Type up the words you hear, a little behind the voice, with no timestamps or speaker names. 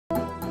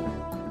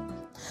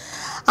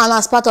And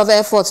as part of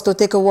efforts to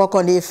take a walk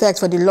on the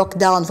effects for the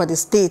lockdown for the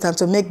state and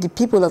to make the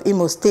people of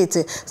Imo State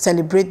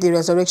celebrate the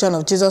resurrection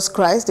of Jesus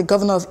Christ, the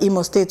governor of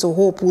Imo State,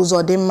 Hope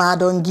Uzodinma,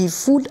 don't give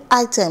food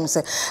items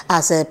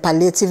as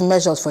palliative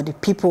measures for the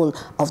people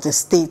of the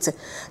state.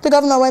 The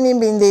governor, when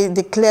he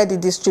declared the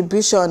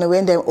distribution,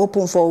 when they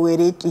opened for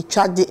it, he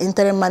tracked the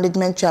interim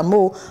management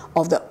chamo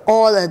of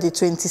all the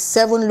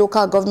 27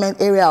 local government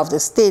area of the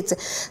state.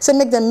 So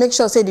make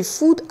sure say the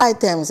food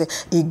items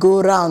he go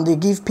around, they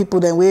give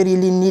people that we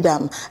really need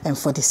them and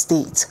for the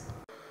state.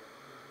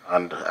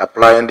 And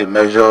applying the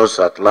measures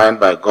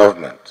outlined by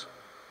government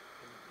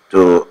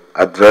to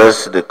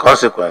address the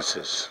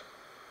consequences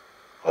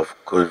of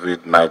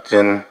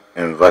COVID-19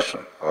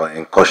 invasion or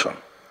incursion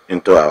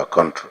into our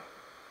country.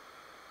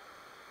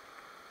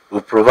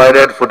 We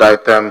provided food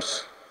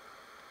items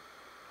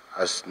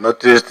as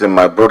noticed in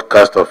my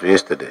broadcast of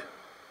yesterday.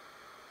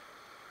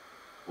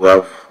 We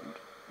have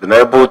been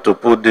able to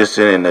put this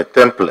in a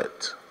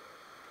template.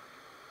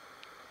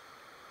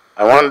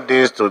 I want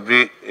this to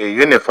be a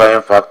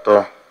unifying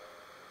factor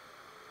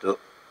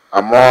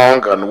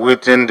among and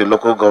within the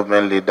local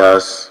government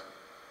leaders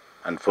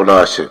and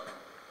followership.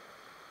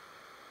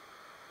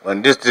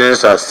 When these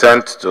things are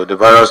sent to the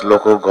various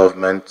local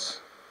governments,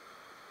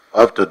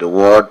 up to the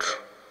world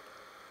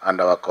and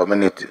our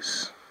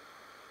communities,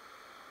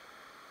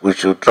 we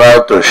should try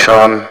to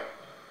shun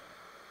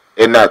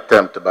any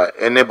attempt by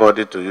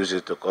anybody to use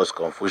it to cause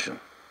confusion.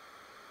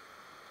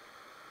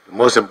 The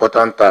most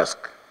important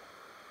task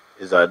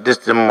is that this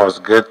thing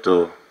must get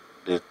to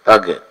the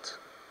target.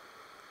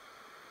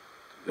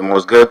 It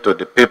must get to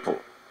the people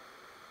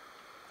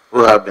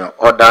who have been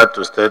ordered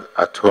to stay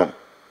at home,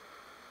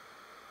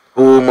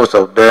 who most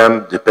of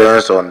them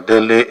depends on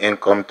daily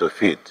income to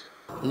feed.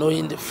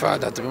 Knowing the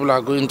fact that people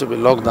are going to be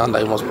locked down,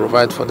 that you must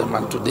provide for them,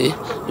 and today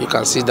you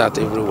can see that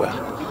everywhere.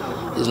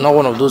 He's not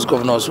one of those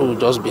governors who will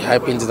just be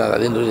hyping things that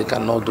they know they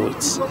cannot do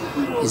it.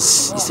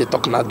 He's a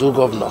talk-na-do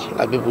governor,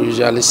 like people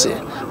usually say.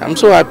 I'm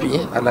so happy,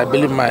 and I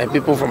believe my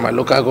people from my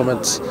local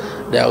government,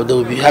 they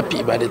will be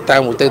happy by the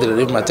time we take the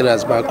relief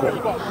materials back home.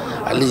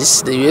 At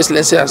least the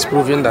Excellency has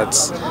proven that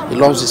he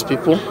loves his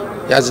people,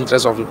 he has the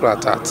interest of people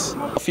at heart.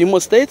 Of Imo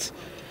State,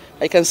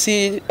 I can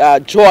see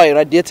joy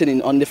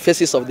radiating on the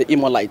faces of the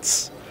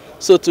Imolites.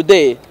 So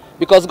today,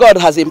 because God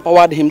has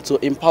empowered him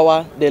to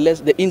empower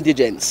the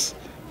indigents,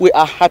 we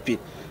are happy.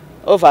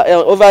 Over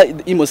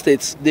Imo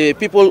State, the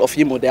people of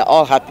Imo, they are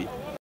all happy.